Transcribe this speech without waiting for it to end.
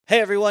Hey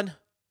everyone,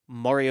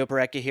 Mario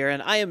Bareka here,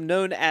 and I am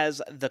known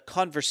as the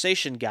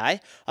Conversation Guy.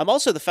 I'm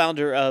also the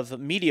founder of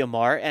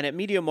MediaMar, and at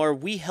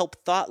MediaMar, we help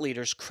thought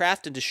leaders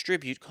craft and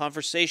distribute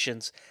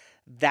conversations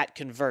that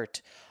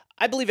convert.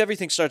 I believe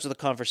everything starts with a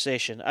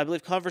conversation. I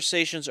believe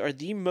conversations are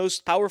the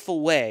most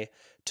powerful way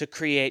to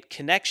create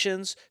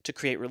connections, to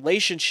create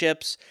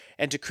relationships,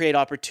 and to create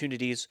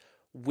opportunities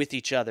with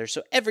each other.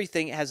 So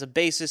everything has a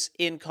basis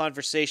in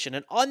conversation.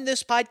 And on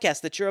this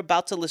podcast that you're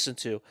about to listen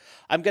to,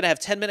 I'm going to have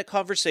 10-minute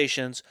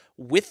conversations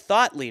with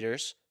thought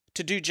leaders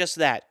to do just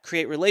that,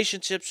 create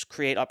relationships,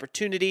 create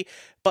opportunity,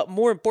 but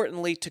more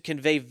importantly, to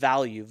convey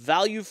value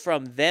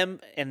from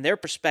them and their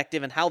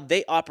perspective and how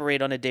they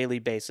operate on a daily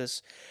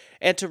basis,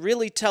 and to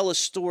really tell a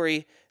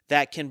story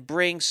that can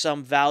bring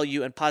some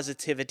value and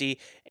positivity,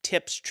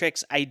 tips,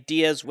 tricks,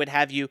 ideas, what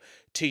have you,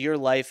 to your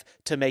life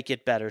to make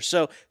it better.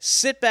 So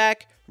sit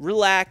back,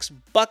 relax,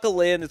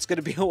 buckle in. It's going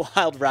to be a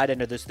wild ride. I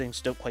know those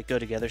things don't quite go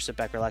together. Sit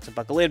back, relax, and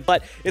buckle in.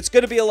 But it's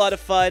going to be a lot of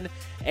fun,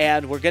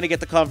 and we're going to get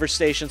the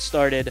conversation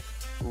started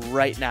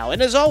right now.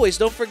 And as always,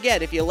 don't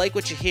forget, if you like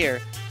what you hear,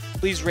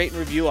 please rate and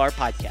review our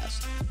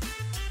podcast.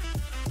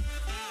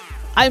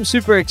 I am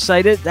super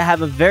excited to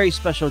have a very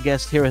special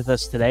guest here with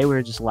us today. We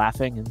were just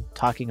laughing and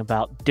talking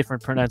about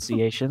different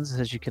pronunciations,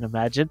 as you can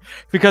imagine.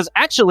 Because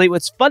actually,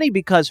 it's funny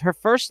because her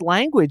first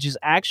language is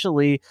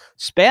actually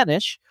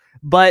Spanish,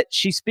 but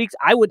she speaks,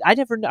 I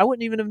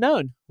wouldn't even have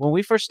known. When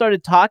we first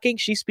started talking,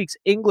 she speaks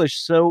English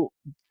so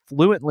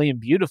fluently and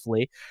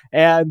beautifully.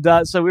 And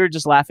so we were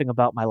just laughing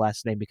about my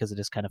last name because it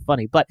is kind of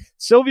funny. But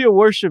Sylvia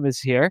Worsham is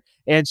here,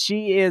 and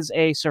she is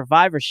a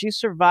survivor. She's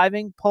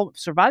surviving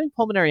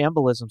pulmonary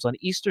embolisms on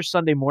Easter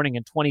Sunday morning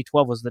in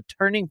 2012 was the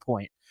turning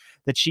point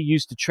that she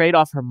used to trade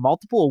off her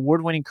multiple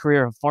award-winning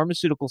career in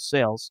pharmaceutical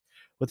sales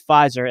with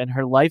Pfizer and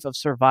her life of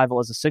survival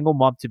as a single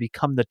mom to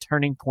become the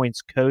Turning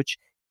Point's coach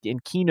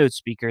and keynote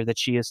speaker that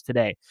she is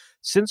today.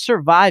 Since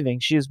surviving,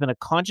 she has been a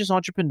conscious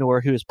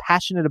entrepreneur who is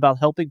passionate about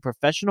helping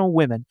professional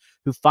women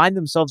who find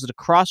themselves at a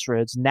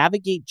crossroads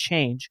navigate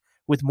change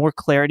with more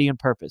clarity and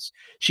purpose.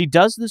 She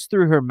does this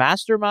through her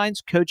masterminds,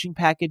 coaching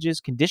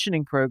packages,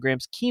 conditioning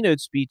programs, keynote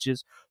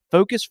speeches,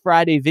 Focus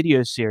Friday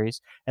video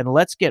series, and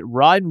Let's Get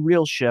Raw and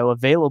Real show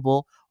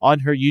available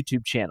on her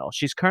YouTube channel.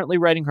 She's currently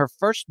writing her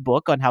first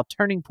book on how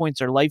turning points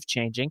are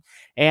life-changing,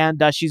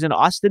 and she's in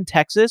Austin,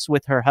 Texas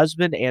with her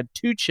husband and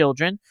 2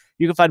 children.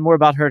 You can find more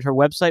about her at her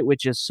website,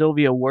 which is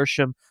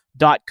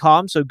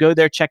sylviaworsham.com. So go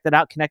there, check that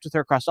out, connect with her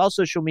across all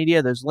social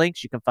media. Those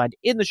links you can find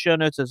in the show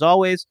notes as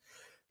always.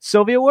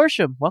 Sylvia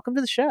Worsham, welcome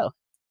to the show.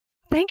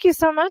 Thank you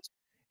so much.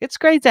 It's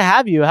great to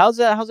have you. How's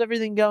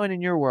everything going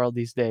in your world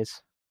these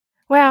days?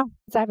 Well,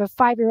 I have a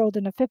 5-year-old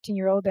and a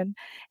 15-year-old, and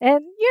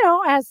you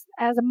know, as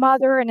a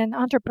mother and an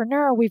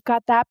entrepreneur, we've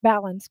got that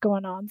balance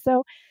going on.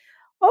 So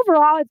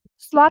overall,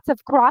 it's lots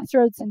of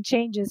crossroads and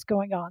changes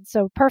going on.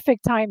 So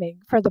perfect timing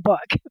for the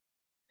book.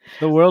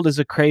 The world is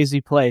a crazy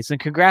place, and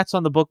congrats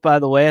on the book, by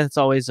the way. It's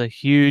always a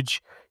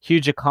huge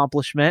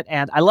accomplishment,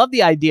 and I love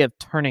the idea of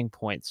turning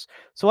points.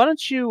 So why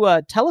don't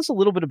you tell us a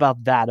little bit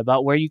about that,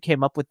 about where you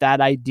came up with that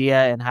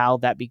idea and how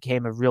that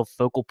became a real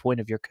focal point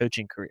of your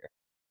coaching career?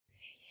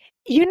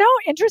 You know,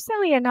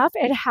 interestingly enough,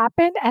 it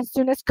happened as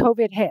soon as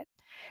COVID hit.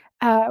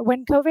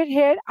 When COVID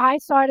hit, I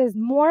saw it as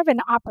more of an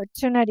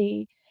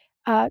opportunity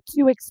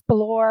to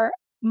explore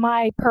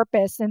my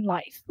purpose in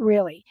life,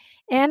 really.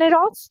 And it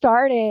all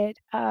started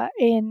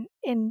in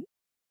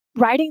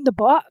writing the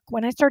book.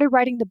 When I started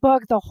writing the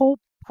book, the whole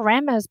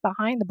premise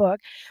behind the book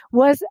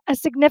was a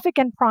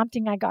significant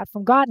prompting I got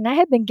from God. And I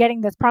had been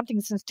getting this prompting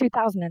since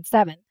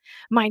 2007,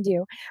 mind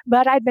you,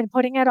 but I'd been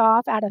putting it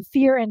off out of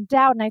fear and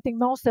doubt. And I think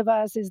most of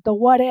us is the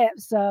what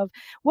ifs of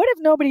what if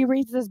nobody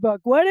reads this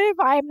book? What if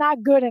I'm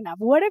not good enough?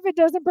 What if it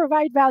doesn't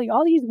provide value?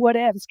 All these what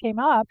ifs came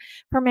up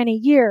for many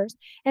years.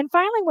 And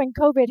finally, when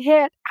COVID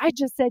hit, I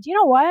just said, you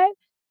know what?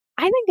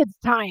 I think it's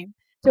time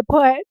to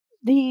put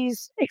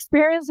these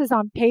experiences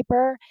on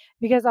paper,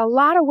 because a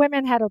lot of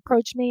women had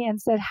approached me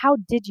and said, how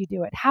did you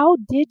do it? How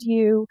did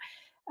you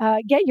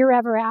get your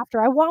ever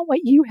after? I want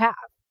what you have,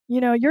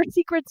 you know, your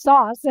secret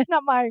sauce. And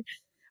I'm like,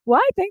 well,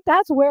 I think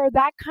that's where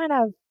that kind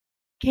of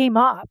came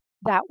up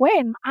that way.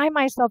 And I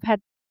myself had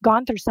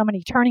gone through so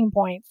many turning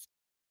points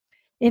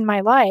in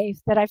my life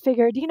that I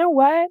figured, you know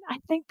what? I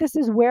think this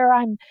is where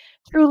I'm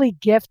truly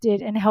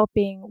gifted in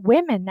helping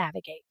women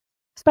navigate,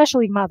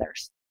 especially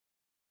mothers.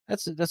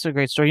 That's a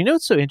great story. You know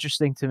what's so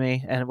interesting to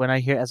me, and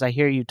as I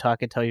hear you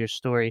talk and tell your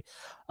story,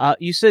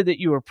 you said that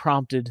you were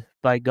prompted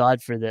by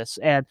God for this,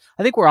 and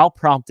I think we're all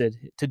prompted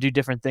to do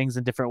different things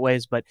in different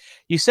ways. But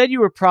you said you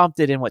were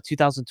prompted in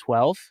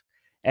 2012,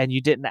 and you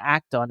didn't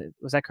act on it.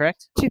 Was that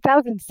correct?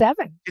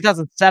 2007.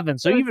 2007.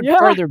 So even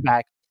further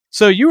back.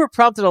 So you were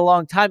prompted a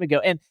long time ago,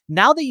 and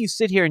now that you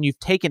sit here and you've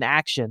taken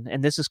action,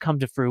 and this has come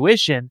to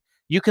fruition,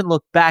 you can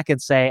look back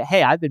and say,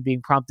 hey, I've been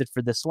being prompted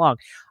for this long.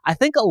 I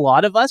think a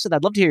lot of us, and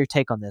I'd love to hear your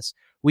take on this,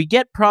 we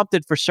get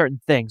prompted for certain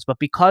things, but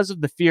because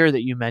of the fear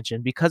that you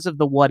mentioned, because of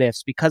the what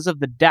ifs, because of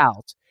the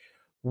doubt,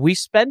 we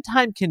spend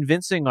time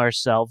convincing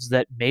ourselves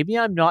that maybe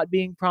I'm not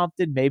being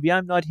prompted, maybe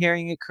I'm not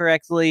hearing it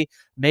correctly,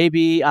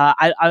 maybe I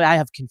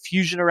have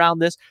confusion around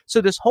this.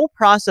 So this whole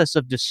process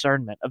of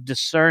discernment, of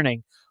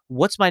discerning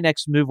what's my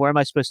next move, where am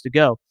I supposed to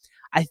go?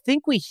 I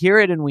think we hear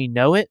it and we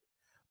know it,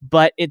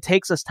 but it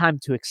takes us time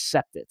to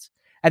accept it.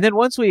 And then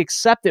once we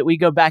accept it, we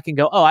go back and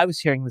go, "Oh, I was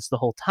hearing this the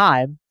whole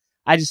time.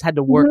 I just had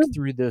to work Mhm.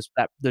 through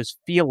those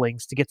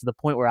feelings to get to the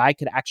point where I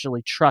could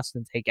actually trust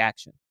and take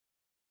action."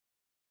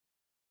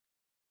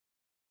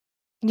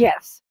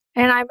 Yes.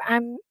 And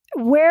I'm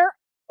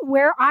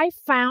where I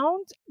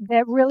found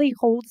that really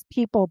holds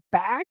people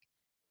back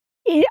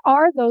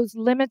are those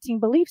limiting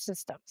belief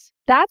systems.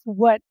 That's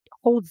what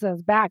holds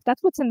us back.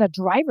 That's what's in the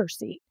driver's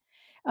seat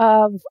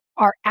of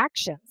our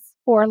actions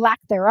or lack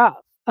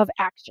thereof of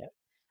action.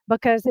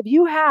 Because if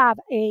you have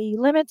a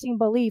limiting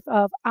belief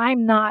of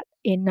I'm not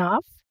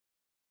enough,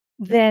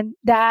 then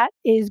that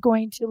is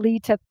going to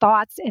lead to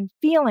thoughts and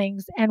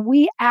feelings. And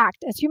we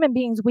act as human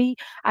beings, we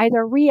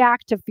either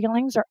react to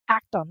feelings or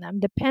act on them,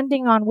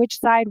 depending on which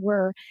side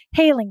we're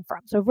hailing from.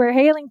 So if we're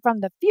hailing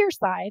from the fear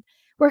side,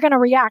 we're going to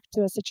react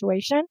to a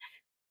situation.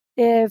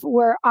 If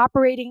we're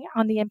operating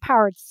on the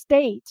empowered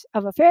state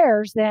of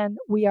affairs, then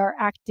we are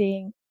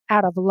acting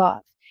out of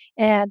love.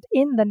 And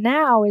in the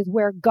now is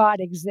where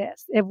God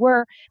exists.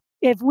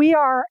 If we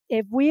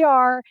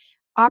are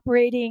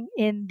operating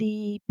in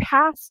the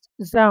past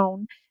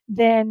zone,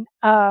 then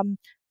um,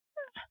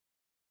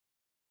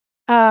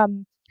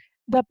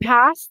 the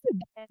past,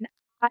 then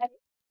I,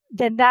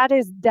 then that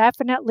is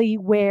definitely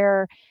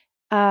where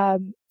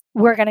um,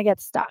 we're going to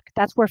get stuck.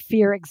 That's where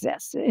fear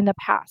exists in the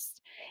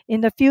past.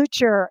 In the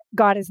future,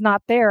 God is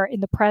not there. In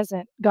the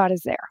present, God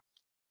is there.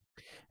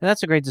 And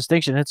that's a great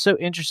distinction. It's so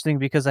interesting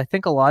because I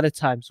think a lot of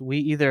times we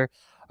either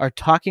are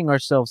talking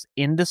ourselves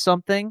into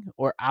something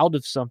or out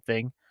of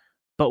something,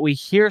 but we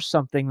hear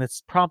something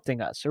that's prompting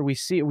us, or we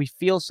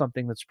feel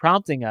something that's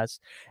prompting us,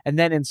 and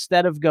then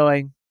instead of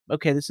going,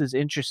 okay, this is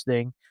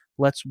interesting,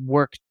 let's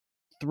work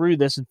through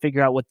this and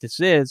figure out what this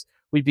is,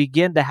 we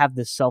begin to have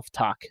this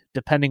self-talk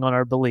depending on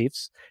our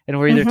beliefs, and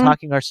we're either Mm-hmm.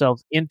 talking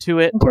ourselves into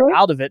it or Into it?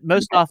 out of it,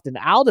 most Yes. often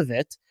out of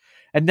it.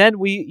 And then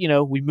we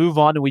move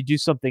on and we do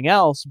something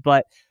else,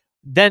 but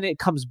then it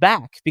comes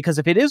back, because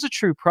if it is a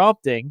true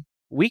prompting,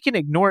 we can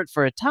ignore it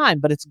for a time,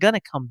 but it's going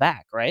to come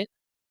back, right?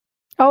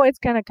 Oh, it's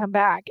going to come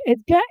back.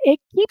 It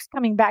keeps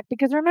coming back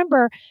because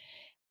remember,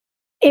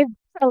 if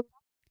there's a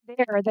lesson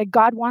there that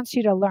God wants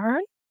you to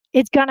learn,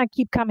 it's going to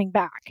keep coming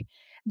back.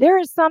 There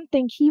is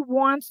something He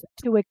wants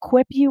to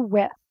equip you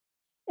with,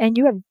 and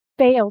you have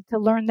failed to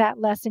learn that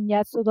lesson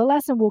yet. So the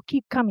lesson will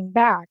keep coming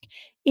back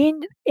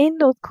in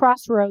those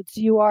crossroads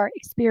you are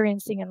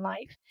experiencing in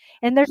life.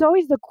 And there's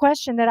always the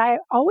question that I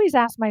always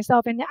ask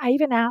myself, and I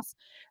even ask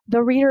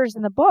the readers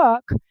in the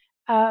book,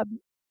 um,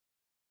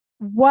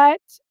 what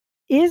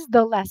is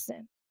the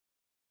lesson?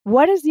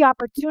 What is the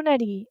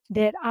opportunity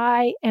that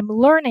I am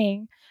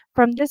learning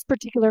from this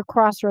particular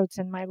crossroads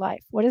in my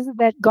life? What is it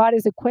that God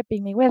is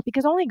equipping me with?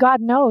 Because only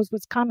God knows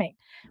what's coming.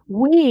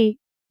 We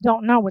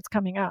don't know what's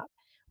coming up.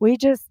 We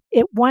just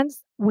it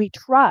once we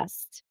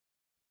trust,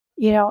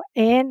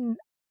 in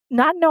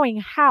not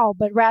knowing how,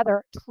 but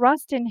rather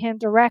trust in Him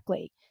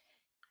directly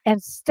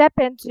and step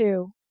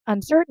into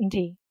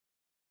uncertainty,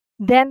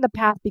 then the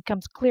path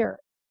becomes clear.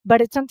 But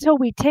it's until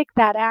we take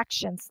that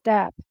action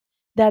step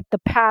that the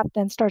path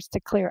then starts to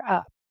clear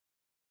up.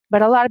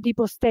 But a lot of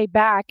people stay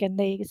back and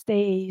they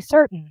stay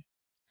certain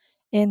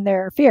in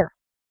their fear.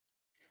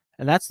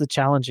 And that's the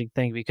challenging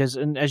thing because,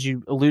 and as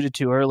you alluded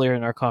to earlier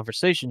in our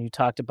conversation, you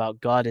talked about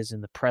God is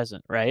in the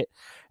present, right?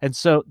 And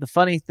so the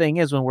funny thing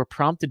is, when we're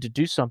prompted to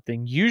do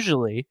something,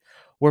 usually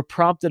we're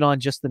prompted on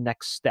just the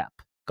next step.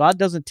 God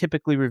doesn't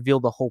typically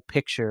reveal the whole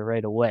picture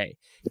right away.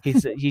 He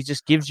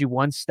just gives you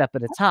one step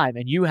at a time,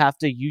 and you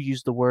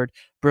use the word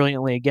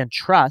brilliantly again,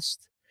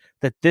 trust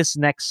that this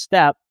next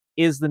step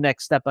is the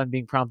next step I'm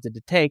being prompted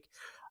to take.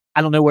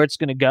 I don't know where it's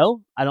going to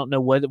go. I don't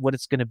know what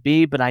it's going to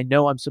be, but I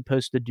know I'm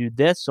supposed to do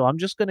this. So I'm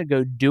just going to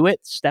go do it,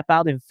 step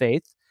out in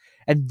faith.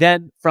 And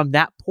then from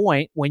that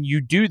point, when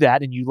you do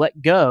that and you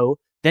let go,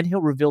 then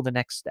he'll reveal the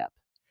next step.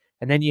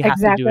 And then you have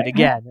to do Exactly. it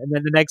again. And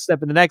then the next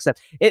step and the next step.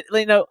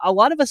 A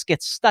lot of us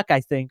get stuck,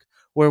 I think,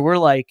 where we're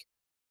like,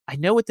 I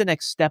know what the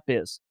next step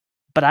is,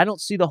 but I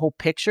don't see the whole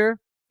picture.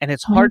 And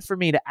it's Mhm, hard for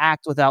me to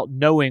act without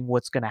knowing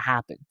what's going to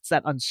happen. It's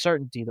that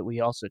uncertainty that we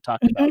also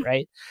talked about, mhm.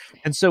 right?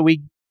 And so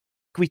we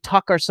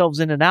talk ourselves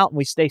in and out and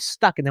we stay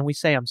stuck, and then we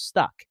say I'm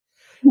stuck.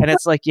 And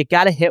it's like you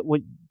got to hit what,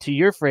 to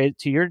your phrase,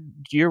 to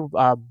your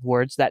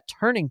words, that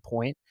turning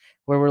point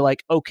where we're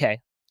like, okay,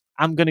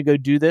 I'm going to go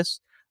do this.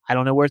 I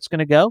don't know where it's going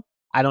to go.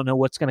 I don't know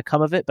what's going to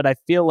come of it, but I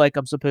feel like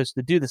I'm supposed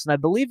to do this. And I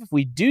believe if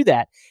we do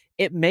that,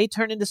 it may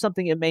turn into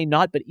something, it may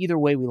not, but either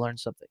way we learn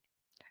something.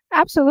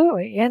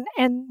 Absolutely.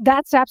 And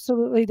that's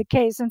absolutely the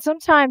case. And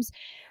sometimes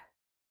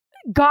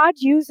God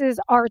uses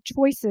our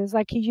choices,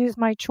 like He used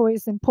my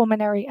choice in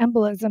pulmonary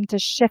embolism to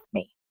shift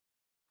me.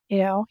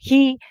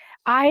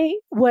 I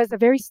was a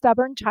very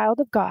stubborn child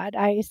of God.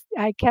 I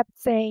kept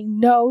saying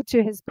no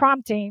to His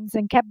promptings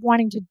and kept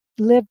wanting to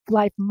live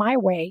life my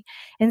way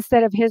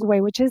instead of his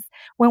way, which is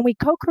when we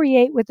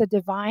co-create with the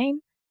divine,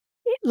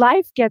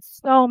 life gets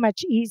so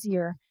much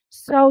easier.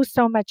 So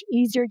much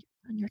easier.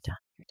 You're done.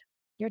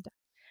 You're done.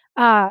 You're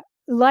done.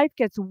 Life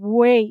gets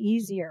way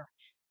easier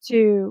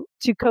to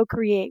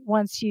co-create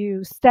once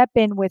you step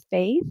in with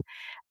faith.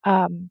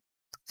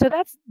 So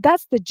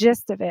that's the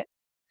gist of it.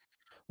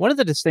 One of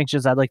the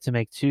distinctions I'd like to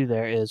make too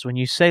there is when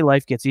you say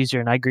life gets easier,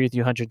 and I agree with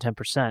you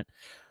 110%.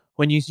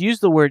 When you use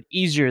the word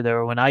easier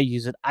there, when I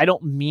use it, I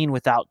don't mean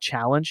without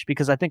challenge,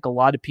 because I think a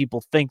lot of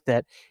people think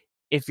that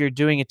if you're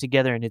doing it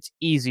together and it's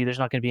easy, there's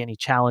not going to be any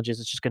challenges.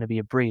 It's just going to be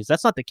a breeze.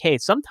 That's not the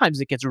case. Sometimes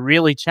it gets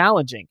really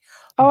challenging,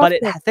 Oh, but of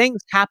course.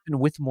 things happen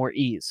with more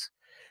ease.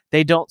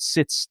 They don't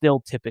sit still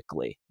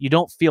typically. You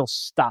don't feel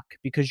stuck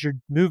because you're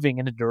moving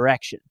in a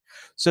direction.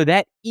 So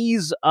that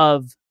ease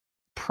of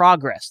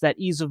progress, that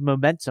ease of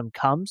momentum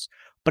comes,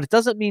 but it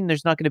doesn't mean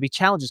there's not going to be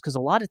challenges, because a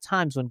lot of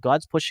times when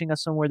God's pushing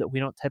us somewhere that we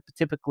don't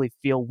typically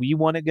feel we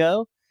want to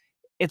go,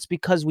 it's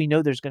because we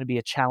know there's going to be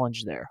a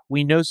challenge there.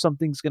 We know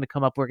something's going to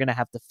come up we're going to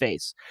have to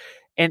face.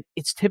 And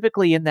it's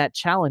typically in that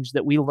challenge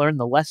that we learn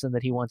the lesson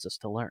that he wants us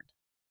to learn.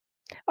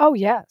 Oh,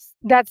 yes,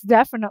 that's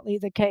definitely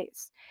the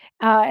case.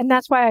 And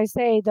that's why I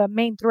say the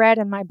main thread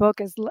in my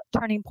book is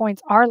turning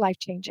points are life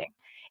changing.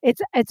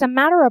 It's a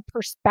matter of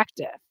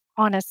perspective,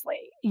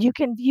 honestly. You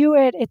can view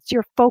it, it's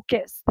your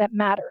focus that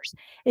matters.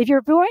 If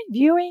you're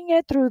viewing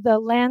it through the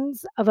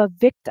lens of a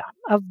victim,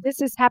 of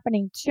this is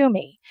happening to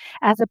me,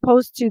 as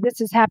opposed to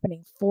this is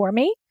happening for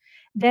me,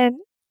 then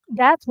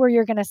that's where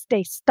you're going to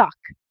stay stuck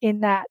in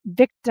that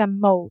victim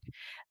mode.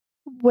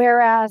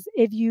 Whereas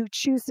if you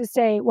choose to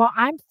say, well,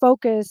 I'm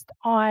focused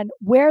on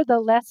where the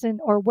lesson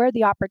or where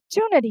the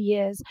opportunity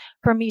is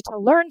for me to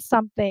learn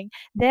something,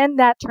 then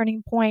that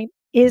turning point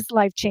is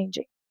life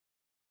changing.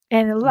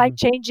 And life Mhm.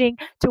 changing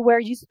to where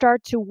you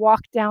start to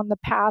walk down the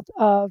path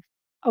of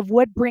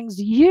what brings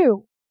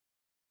you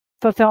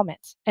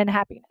fulfillment and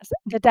happiness,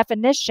 the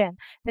definition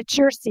that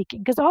you're seeking.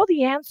 Because all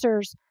the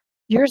answers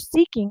you're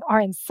seeking are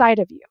inside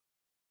of you.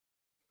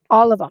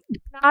 All of them.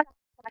 It's not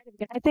outside of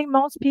you. I think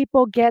most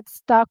people get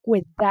stuck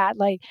with that.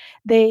 Like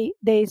they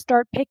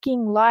start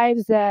picking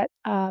lives that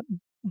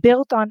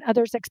built on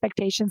others'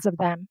 expectations of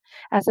them,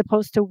 as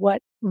opposed to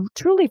what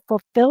truly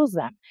fulfills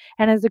them.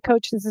 And as a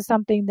coach, this is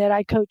something that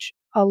I coach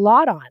a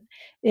lot on,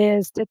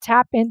 is to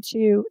tap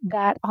into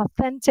that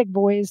authentic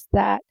voice,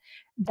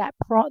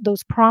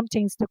 those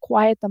promptings to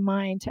quiet the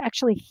mind, to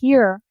actually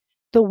hear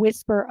the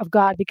whisper of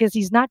God, because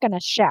He's not going to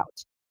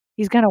shout;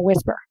 He's going to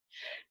whisper.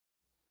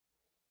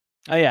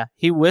 Oh yeah,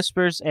 he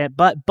whispers, and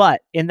but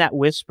in that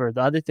whisper,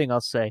 the other thing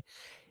I'll say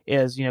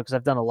is, because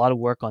I've done a lot of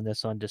work on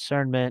this, on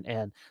discernment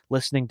and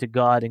listening to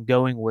God and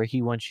going where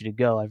he wants you to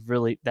go.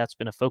 That's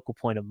been a focal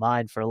point of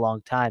mine for a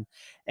long time.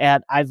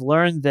 And I've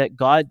learned that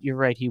God, you're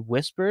right, he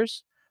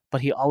whispers,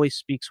 but he always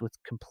speaks with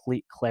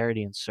complete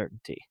clarity and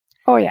certainty.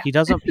 Oh yeah.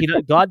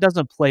 God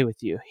doesn't play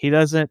with you. He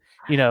doesn't,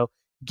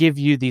 give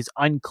you these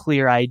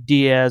unclear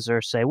ideas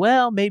or say,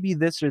 well, maybe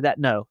this or that.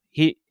 No,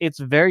 it's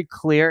very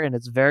clear and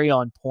it's very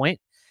on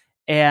point.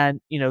 And,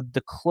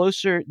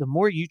 the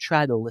more you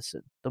try to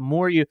listen,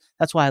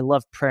 that's why I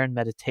love prayer and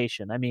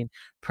meditation. I mean,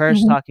 prayer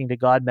is Mhm. talking to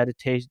God,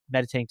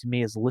 meditating to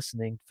me is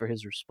listening for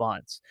his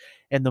response.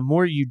 And the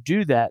more you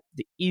do that,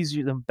 the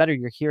better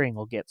your hearing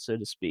will get, so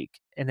to speak.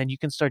 And then you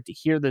can start to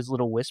hear those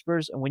little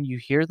whispers. And when you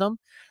hear them,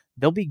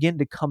 they'll begin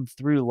to come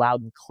through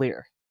loud and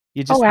clear.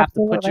 You just Oh, have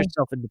to put absolutely.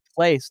 yourself into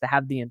place to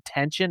have the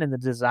intention and the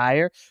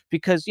desire,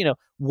 because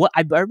what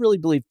I really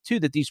believe too,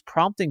 that these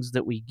promptings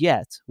that we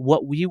get,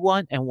 what we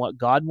want and what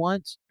God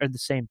wants are the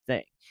same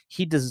thing.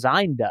 He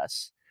designed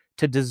us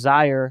to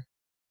desire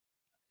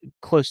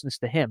closeness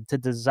to him, to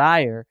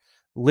desire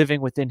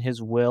living within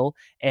his will,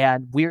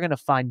 and we're going to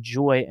find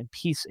joy and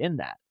peace in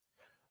that.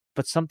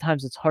 But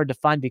sometimes it's hard to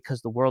find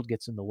because the world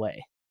gets in the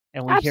way.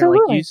 And we hear,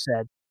 like you Absolutely.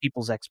 said,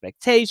 people's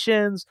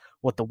expectations,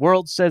 what the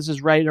world says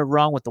is right or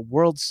wrong, what the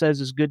world says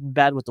is good and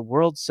bad, what the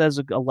world says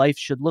a life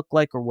should look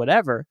like, or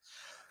whatever.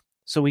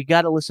 So we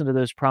got to listen to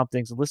those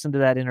promptings, listen to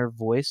that inner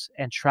voice,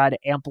 and try to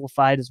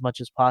amplify it as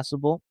much as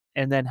possible,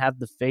 and then have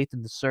the faith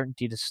and the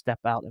certainty to step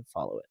out and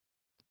follow it.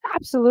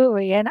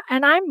 Absolutely. And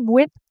I'm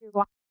with you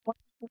on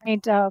the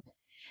point of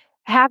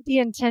have the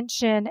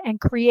intention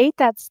and create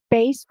that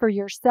space for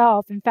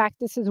yourself. In fact,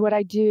 this is what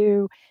I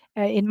do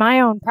in my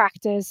own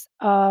practice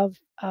of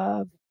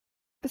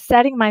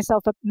setting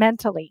myself up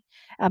mentally.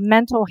 A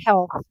mental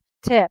health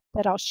tip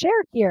that I'll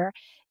share here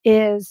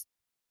is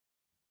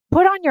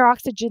put on your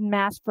oxygen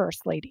mask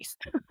first, ladies.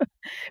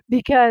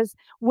 Because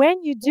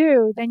when you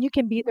do, then you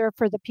can be there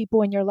for the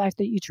people in your life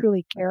that you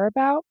truly care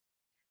about.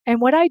 And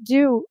what I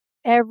do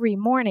every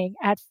morning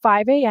at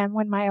 5 a.m.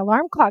 when my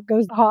alarm clock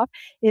goes off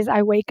is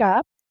I wake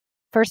up,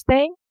 first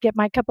thing, get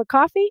my cup of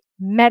coffee,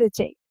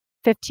 meditate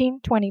 15,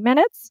 20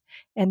 minutes,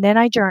 and then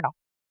I journal.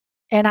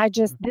 And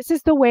this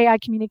is the way I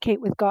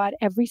communicate with God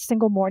every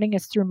single morning,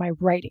 is through my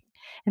writing.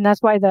 And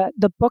that's why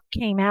the book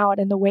came out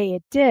in the way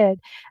it did.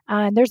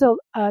 And there's an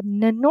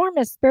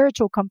enormous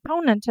spiritual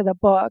component to the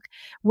book,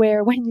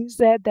 where when you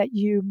said that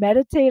you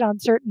meditate on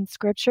certain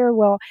scripture,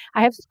 well,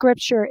 I have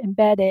scripture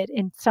embedded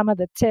in some of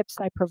the tips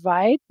I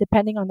provide,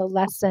 depending on the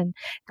lesson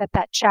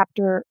that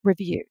chapter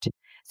reviewed.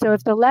 So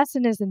if the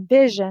lesson is in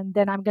vision,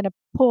 then I'm going to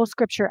pull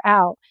scripture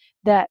out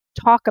that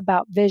talk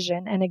about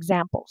vision and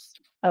examples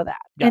of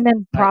that, Yeah. and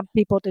then prompt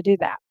people to do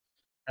that.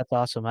 That's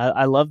awesome.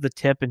 I love the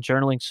tip, and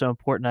journaling's so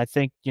important. I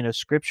think,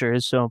 scripture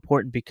is so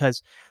important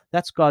because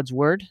that's God's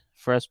word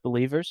for us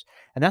believers,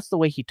 and that's the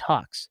way he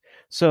talks.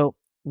 So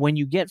when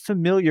you get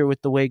familiar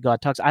with the way God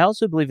talks, I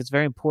also believe it's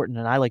very important,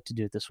 and I like to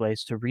do it this way,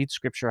 is to read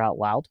scripture out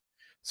loud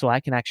so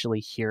I can actually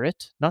hear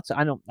it. Not so,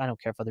 I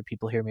don't care if other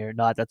people hear me or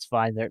not. That's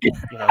fine.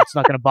 It's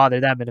not going to bother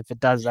them, and if it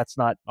does, that's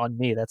not on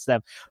me. That's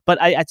them. But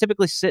I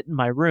typically sit in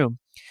my room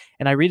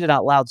and I read it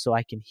out loud so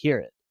I can hear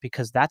it,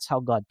 because that's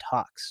how God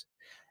talks.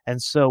 And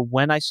so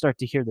when I start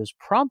to hear those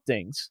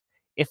promptings,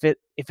 if it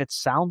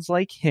sounds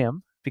like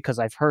him, because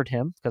I've heard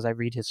him, because I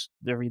read his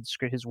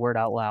word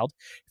out loud,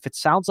 if it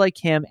sounds like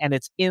him and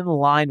it's in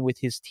line with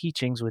his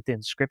teachings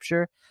within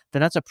scripture,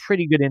 then that's a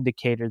pretty good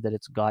indicator that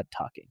it's God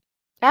talking.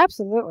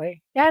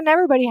 Absolutely. Yeah, and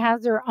everybody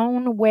has their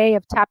own way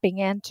of tapping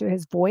into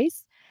his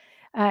voice.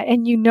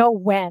 And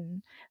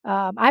when.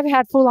 I've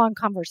had full-on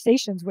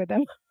conversations with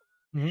him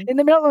in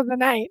the middle of the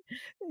night,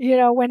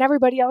 when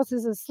everybody else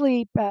is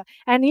asleep,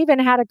 and even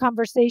had a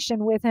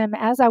conversation with him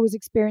as I was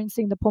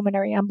experiencing the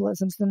pulmonary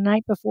embolisms the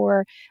night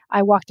before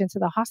I walked into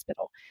the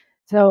hospital.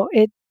 So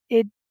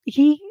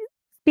he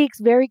speaks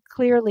very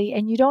clearly,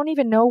 and you don't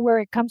even know where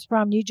it comes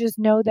from. You just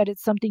know that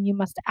it's something you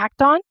must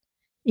act on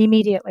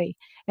immediately.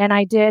 And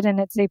I did, and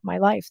it saved my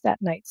life that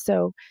night.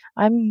 So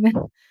I'm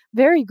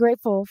very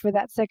grateful for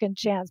that second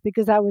chance,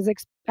 because I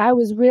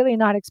was really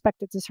not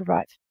expected to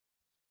survive.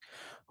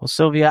 Well,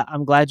 Sylvia,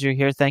 I'm glad you're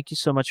here. Thank you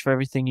so much for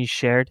everything you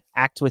shared.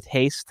 Act with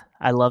haste.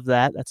 I love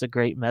that. That's a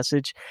great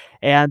message.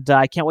 And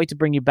I can't wait to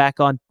bring you back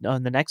on the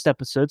next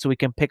episode so we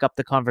can pick up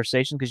the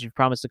conversation, because you've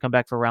promised to come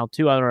back for round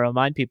 2. I want to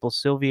remind people,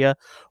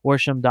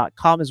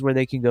 SylviaWorsham.com is where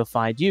they can go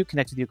find you,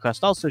 connect with you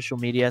across all social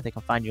media. They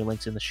can find your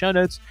links in the show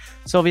notes.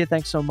 Sylvia,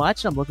 thanks so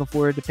much. I'm looking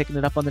forward to picking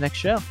it up on the next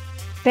show.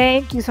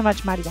 Thank you so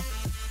much, Mario.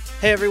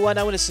 Hey everyone,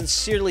 I want to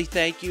sincerely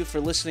thank you for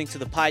listening to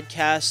the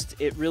podcast.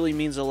 It really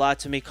means a lot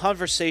to me.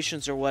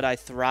 Conversations are what I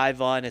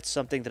thrive on. It's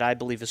something that I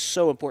believe is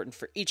so important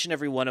for each and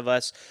every one of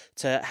us,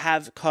 to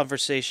have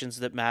conversations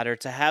that matter,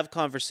 to have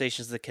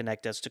conversations that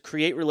connect us, to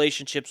create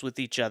relationships with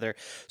each other.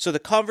 So the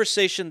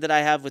conversation that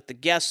I have with the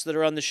guests that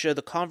are on the show,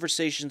 the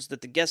conversations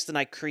that the guests and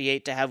I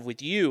create to have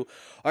with you,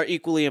 are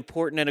equally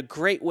important, and a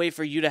great way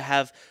for you to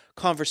have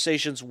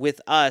conversations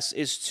with us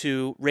is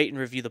to rate and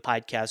review the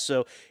podcast.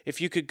 So if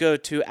you could go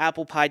to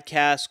Apple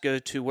Podcasts, go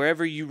to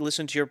wherever you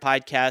listen to your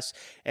podcasts,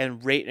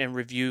 and rate and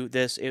review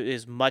this, it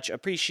is much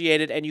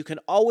appreciated. And you can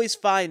always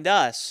find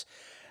us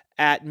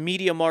at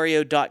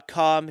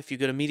MediaMario.com. If you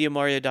go to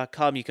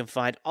MediaMario.com, you can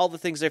find all the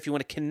things there. If you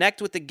want to connect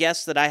with the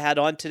guests that I had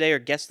on today, or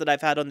guests that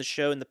I've had on the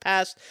show in the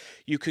past,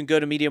 you can go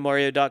to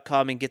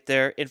MediaMario.com and get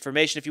their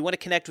information. If you want to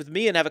connect with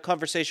me and have a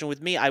conversation with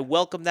me, I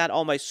welcome that.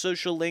 All my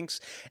social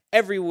links,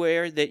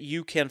 everywhere that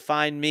you can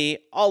find me,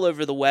 all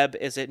over the web,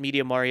 is at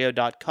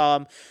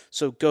MediaMario.com.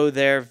 So go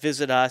there,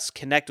 visit us,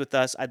 connect with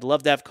us. I'd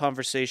love to have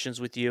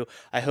conversations with you.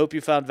 I hope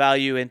you found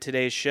value in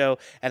today's show,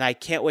 and I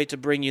can't wait to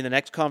bring you the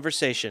next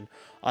conversation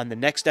on the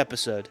next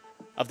episode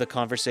of The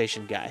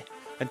Conversation Guy.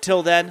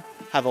 Until then,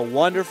 have a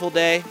wonderful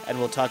day, and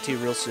we'll talk to you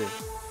real soon.